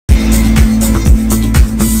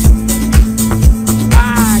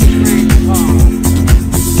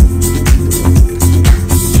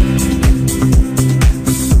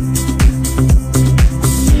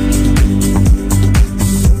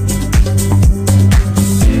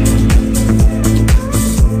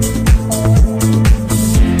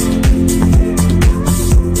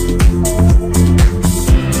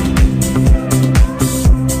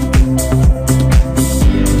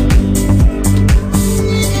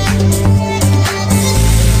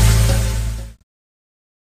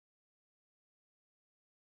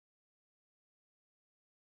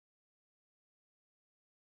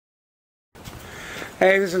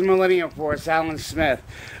Hey, this is Millenniumforce, Alan Smith.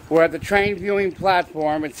 We're at the train viewing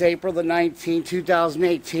platform. It's April the 19th,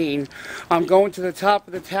 2018. I'm going to the top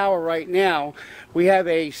of the tower right now. We have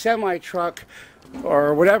a semi-truck,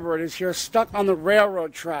 or whatever it is here, stuck on the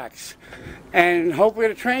railroad tracks. And hopefully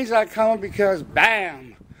the train's not coming because,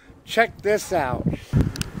 bam! Check this out.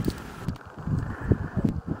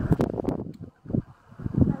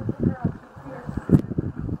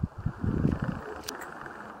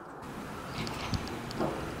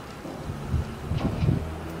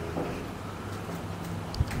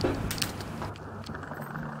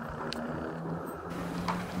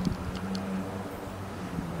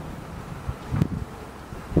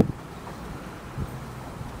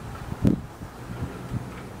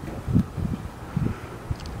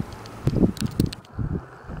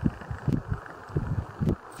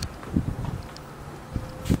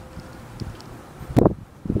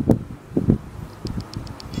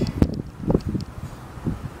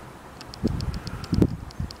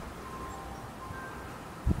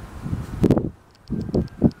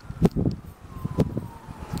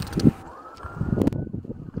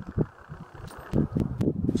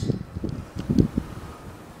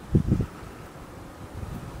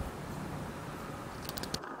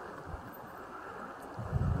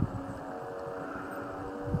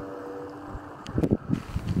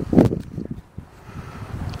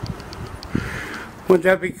 Wouldn't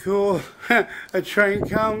that be cool? A train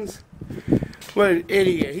comes? What an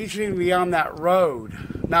idiot. He shouldn't even be on that road.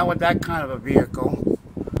 Not with that kind of a vehicle.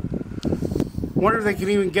 Wonder if they can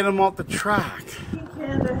even get him off the track. You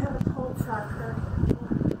can, they have a toll track there.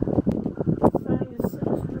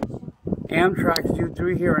 Amtrak's due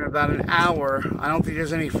through here in about an hour. I don't think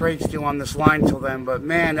there's any freights due on this line till then, but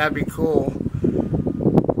man, that'd be cool.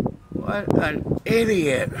 What an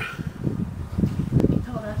idiot. He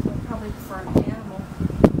told us it's probably for an animal.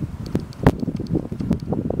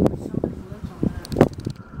 Somebody lives on that.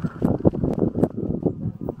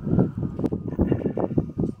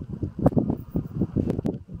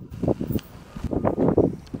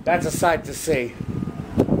 That's a sight to see.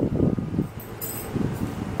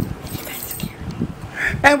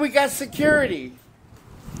 And we got security.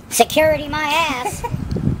 Security my ass.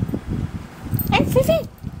 And Fifi.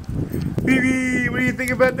 Fifi, what do you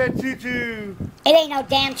think about that choo-choo? It ain't no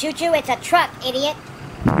damn choo-choo, it's a truck, idiot.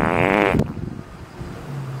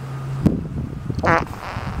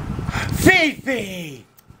 Fifi!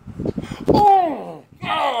 Oh,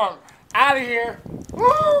 out of here.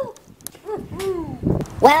 Woo!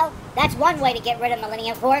 Well, that's one way to get rid of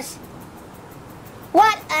Millenniumforce.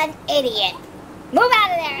 What an idiot. Move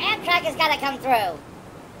out of there. Amtrak has got to come through.